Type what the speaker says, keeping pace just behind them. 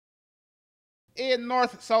a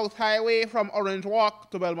north-south highway from Orange Walk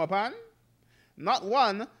to Belmopan, not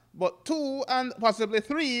one, but 2 and possibly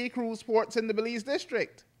 3 cruise ports in the Belize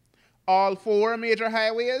district, all 4 major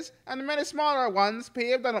highways and many smaller ones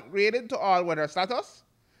paved and upgraded to all-weather status,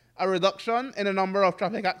 a reduction in the number of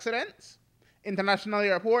traffic accidents, international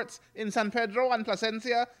airports in San Pedro and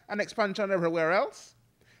Placencia, and expansion everywhere else.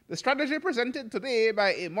 The strategy presented today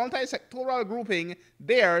by a multi-sectoral grouping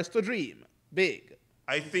dares to dream big.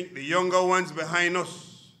 I think the younger ones behind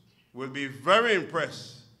us will be very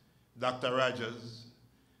impressed, Dr. Rogers,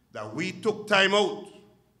 that we took time out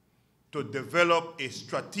to develop a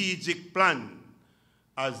strategic plan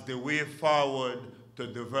as the way forward to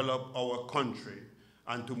develop our country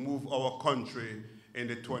and to move our country in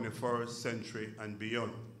the 21st century and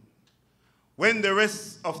beyond. When the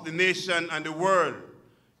rest of the nation and the world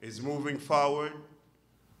is moving forward,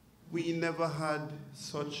 we never had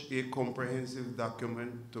such a comprehensive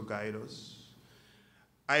document to guide us.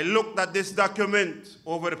 I looked at this document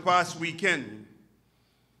over the past weekend.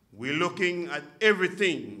 We're looking at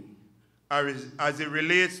everything as it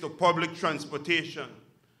relates to public transportation,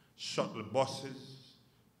 shuttle buses,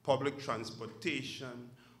 public transportation.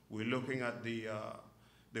 We're looking at the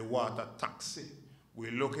water taxi.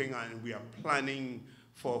 We're looking and we are planning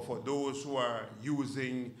for those who are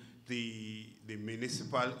using the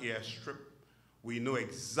municipal airstrip. We know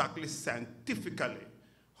exactly scientifically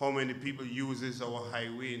how many people uses our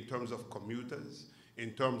highway in terms of commuters,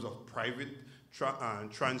 in terms of private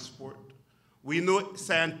transport. We know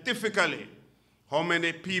scientifically how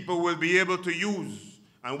many people will be able to use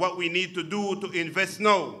and what we need to do to invest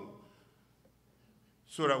now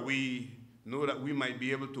so that we know that we might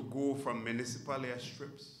be able to go from municipal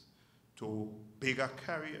airstrips to bigger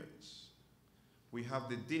carriers. We have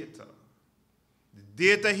the data.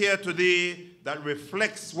 The data here today that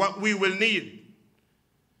reflects what we will need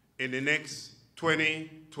in the next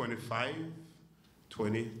 2025,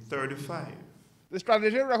 2035. The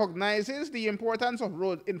strategy recognizes the importance of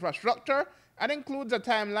road infrastructure and includes a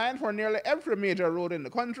timeline for nearly every major road in the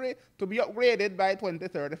country to be upgraded by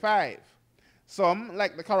 2035. Some,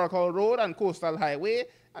 like the Caracol Road and Coastal Highway,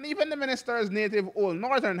 and even the Minister's native Old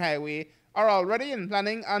Northern Highway, are already in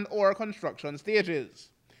planning and/or construction stages.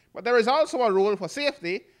 But there is also a role for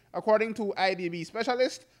safety, according to IDB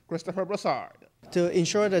specialist Christopher Broussard. To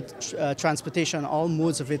ensure that transportation, all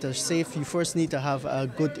modes of it are safe, you first need to have a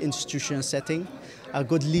good institutional setting, a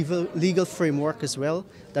good legal framework as well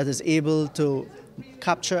that is able to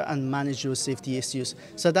capture and manage those safety issues.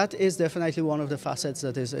 So that is definitely one of the facets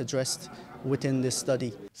that is addressed within this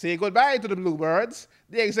study. Say goodbye to the Bluebirds.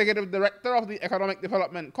 The Executive Director of the Economic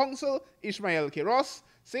Development Council, Ishmael Quiros,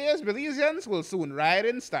 says Belizeans will soon ride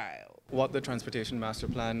in style. What the Transportation Master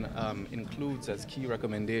Plan includes as key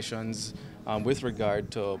recommendations with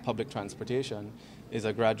regard to public transportation is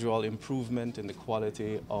a gradual improvement in the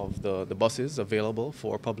quality of the buses available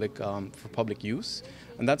for public use.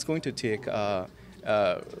 And that's going to take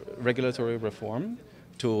regulatory reform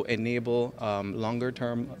to enable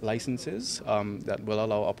longer-term licenses that will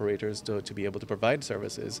allow operators to be able to provide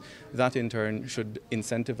services. That in turn should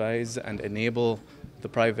incentivize and enable the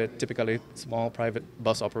private, typically small private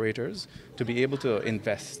bus operators, to be able to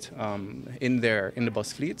invest in the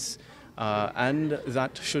bus fleets, and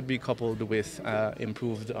that should be coupled with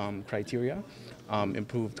improved criteria,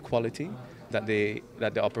 improved quality that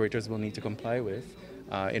the operators will need to comply with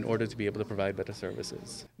in order to be able to provide better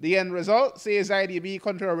services. The end result, says IDB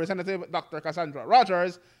Country Representative Dr. Cassandra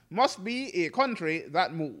Rogers, must be a country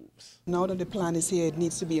that moves. Now that the plan is here, it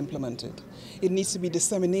needs to be implemented. It needs to be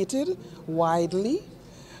disseminated widely,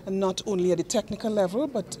 and not only at the technical level,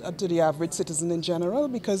 but to the average citizen in general,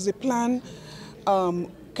 because the plan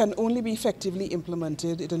can only be effectively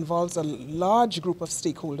implemented. It involves a large group of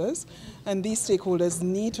stakeholders, and these stakeholders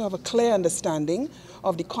need to have a clear understanding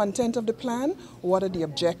of the content of the plan, what are the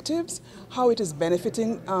objectives, how it is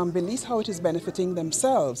benefiting Belize, how it is benefiting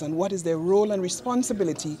themselves, and what is their role and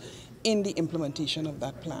responsibility in the implementation of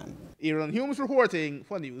that plan. Aaron Humes reporting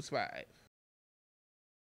for News 5.